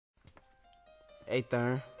Hey,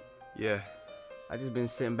 Thurn. Yeah. I just been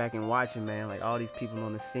sitting back and watching, man. Like, all these people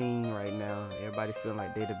on the scene right now. Everybody feeling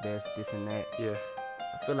like they the best, this and that. Yeah.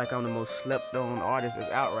 I feel like I'm the most slept-on artist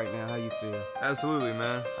that's out right now. How you feel? Absolutely,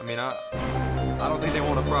 man. I mean, I don't think they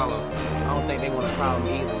want a problem. I don't think they want a problem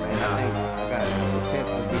either, man. I think I got the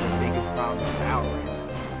potential to be the biggest problem that's out right now.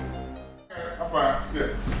 I'm fine. Yeah.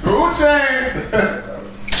 2 Chainz.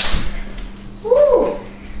 Woo! I'll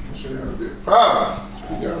show you how to be a problem.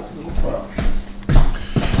 Yeah, no problem.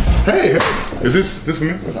 Hey, is this for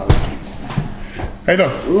me? How you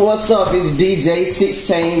doing? What's up? It's DJ 6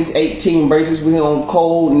 Chainz, 18 braces. We're on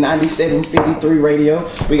Cold 9753 radio.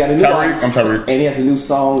 We got a new Tariq. I'm Tariq. And he has a new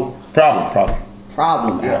song,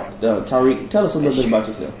 Problem. Yeah. Tariq, tell us a little bit about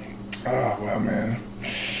yourself. Oh, well, man.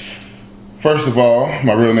 First of all,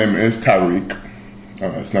 my real name is Tariq.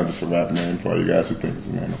 It's not just a rap name for all you guys who think it's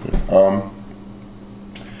a name up there.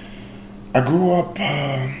 I grew up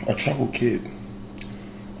a troubled kid.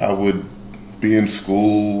 I would be in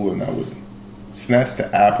school and I would snatch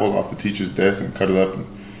the apple off the teacher's desk and cut it up and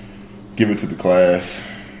give it to the class.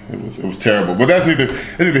 It was terrible, but that's neither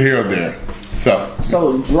here or there.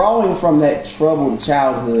 So drawing from that troubled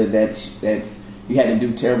childhood that you had to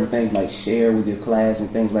do terrible things like share with your class and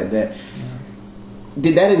things like that.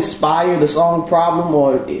 Did that inspire the song Problem,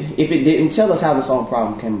 or if it didn't, tell us how the song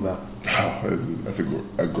Problem came about? Oh, that's a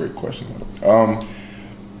great question.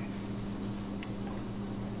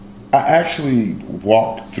 I actually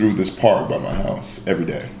walked through this park by my house every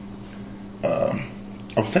day. I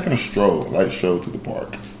was taking a light stroll through the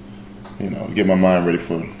park, to get my mind ready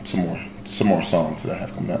for some more songs that I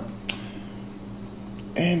have coming up.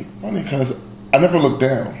 And funny because I never look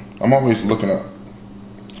down. I'm always looking up.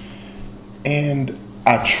 And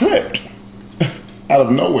I tripped out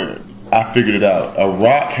of nowhere. I figured it out. A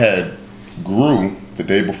rock had grew the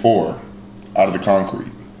day before out of the concrete.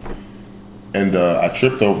 And I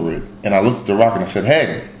tripped over it. And I looked at the rock and I said,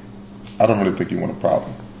 hey, I don't really think you want a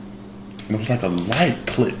problem. And it was like a light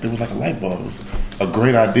clicked. It was like a light bulb. It was a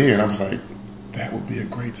great idea. And I was like, that would be a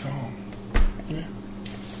great song. Yeah.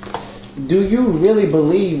 Do you really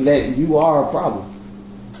believe that you are a problem?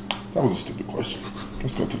 That was a stupid question.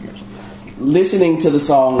 Let's go to the next one. Listening to the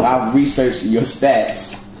song, I've researched your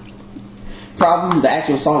stats. Problem, the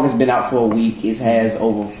actual song has been out for a week. It has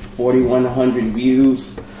over 4,100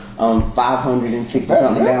 views, 560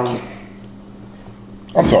 something downloads.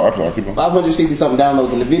 I'm sorry, keep going. 560 something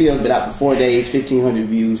downloads, and the video's been out for 4 days, 1,500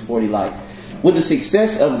 views, 40 likes. With the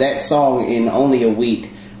success of that song in only a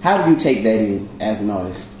week, how do you take that in as an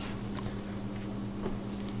artist?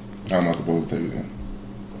 How am I supposed to take it in?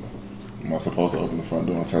 Am I supposed to open the front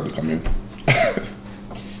door and tell her to come in?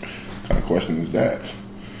 What kind of question is that?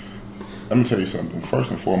 Let me tell you something.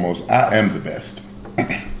 First and foremost, I am the best.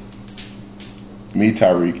 Me,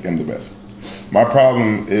 Tariq, am the best. My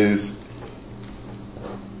problem is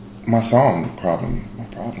my song problem.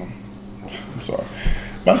 I'm sorry.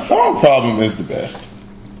 My song problem is the best.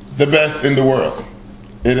 The best in the world.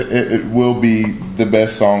 It will be the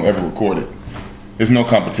best song ever recorded. There's no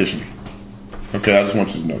competition. Okay, I just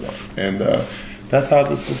want you to know that. And that's how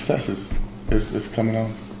the success is coming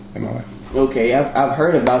on in my life. Okay, I've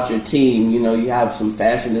heard about your team. You have some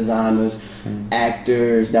fashion designers,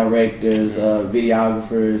 actors, directors,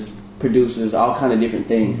 videographers, producers, all kind of different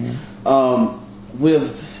things.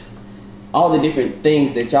 With all the different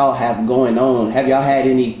things that y'all have going on, have y'all had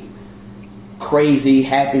any crazy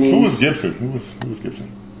happenings? Who was Gibson? Who was Gibson?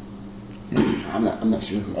 I'm not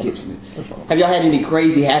sure who Gibson is. Have y'all had any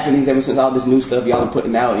crazy happenings ever since all this new stuff y'all are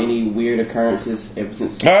putting out? Any weird occurrences ever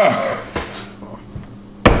since?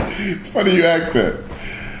 It's funny you asked that.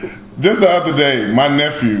 Just the other day, my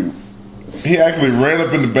nephew, he actually ran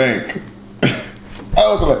up in the bank.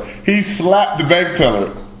 I was like, he slapped the bank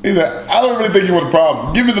teller. He said, I don't really think you want a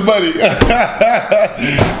problem. Give me the money.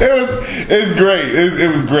 It's great.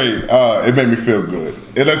 It was great. It made me feel good.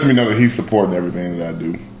 It lets me know that he's supporting everything that I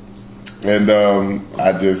do. And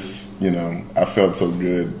I just, I felt so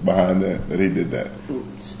good behind that he did that.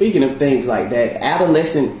 Speaking of things like that,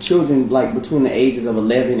 adolescent children, like between the ages of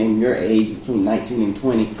 11 and your age, between 19 and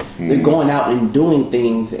 20, they're going out and doing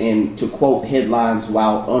things, and to quote headlines,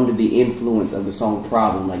 while under the influence of the song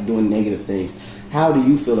Problem, like doing negative things. How do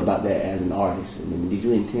you feel about that as an artist? I mean, did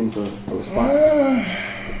you intend for a response?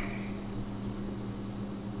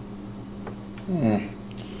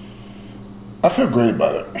 I feel great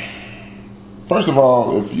about it. First of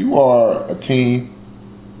all, if you are a teen,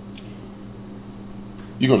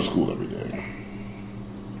 you go to school every day.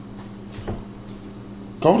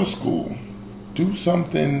 Go to school. Do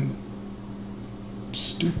something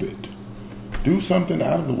stupid. Do something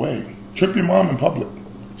out of the way. Trip your mom in public.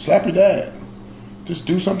 Slap your dad. just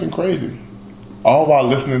do something crazy, all while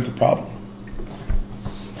listening to Problem.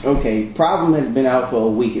 Okay, Problem has been out for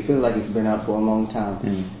a week. It feels like it's been out for a long time.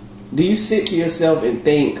 Do you sit to yourself and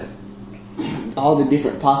think all the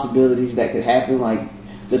different possibilities that could happen? Like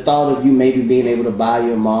the thought of you maybe being able to buy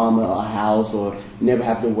your mom a house or never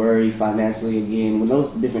have to worry financially again. When those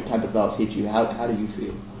different type of thoughts hit you, how do you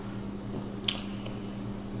feel?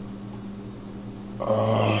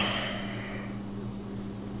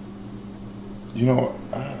 You know,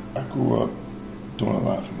 I grew up doing a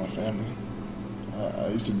lot for my family. I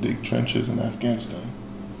used to dig trenches in Afghanistan.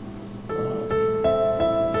 I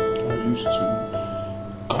used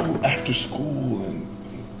to go after school and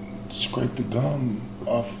scrape the gum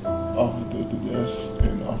off of the desk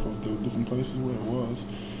and off of the different places where it was,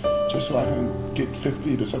 just so I can get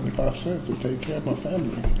 50 to 75 cents to take care of my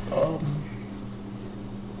family.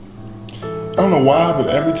 I don't know why, but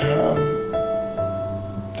every time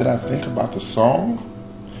that I think about the song,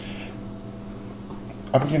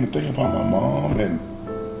 I begin to think about my mom, and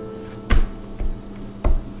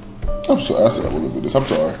I'm sorry, I said I would look at this. I'm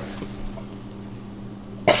sorry.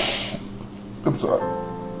 I'm sorry.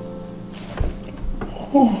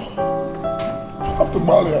 After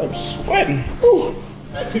Molly, I'm sweating. Oh,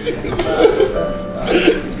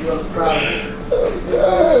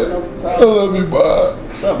 God. I love you, Bob.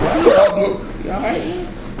 What's up, Brian? Problem. You alright?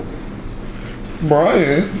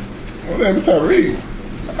 Brian? My name is Tariq.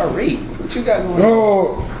 Tariq? What you got going on?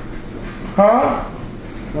 No. Huh?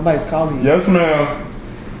 Nobody's calling you. Yes, ma'am.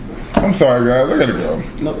 I'm sorry, guys. I gotta go.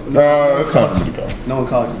 It's time for me to go. No one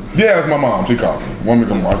called you? Yeah, it's my mom. She called me. Want me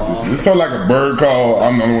to come watch this. It's sort of like a bird call.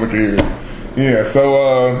 I'm the only one that can hear it. Yeah,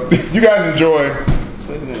 so you guys enjoy.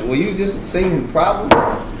 Wait a minute. Were you just singing Problem?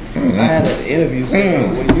 I had an interview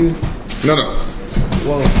saying when you... No.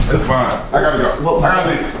 Well, It's fine. I gotta go. I gotta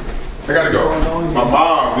leave. I gotta go. My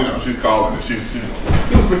mom, she's calling. She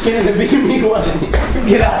he was pretending to be me, wasn't he?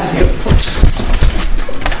 Get out of here.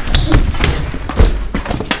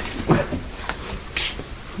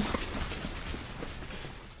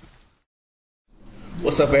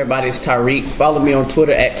 What's up, everybody? It's Tariq. Follow me on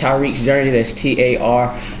Twitter at Tariq's Journey. That's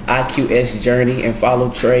TARIQS Journey. And follow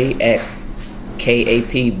Trey at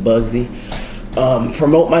KAP Bugsy.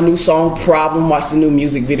 Promote my new song, Problem. Watch the new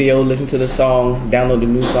music video. Listen to the song. Download the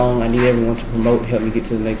new song. I need everyone to promote. Help me get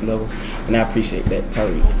to the next level. And I appreciate that.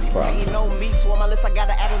 Tariq. Problem. You know me, so on my list I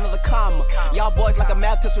gotta add another comma. Y'all boys like a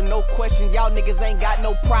math test with no question. Y'all niggas ain't got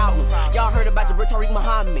no problem. Y'all heard about Tariq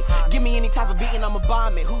Muhammad. Give me any type of beat and I'ma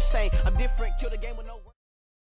bomb it. Hussein, I'm different. Kill the game with no...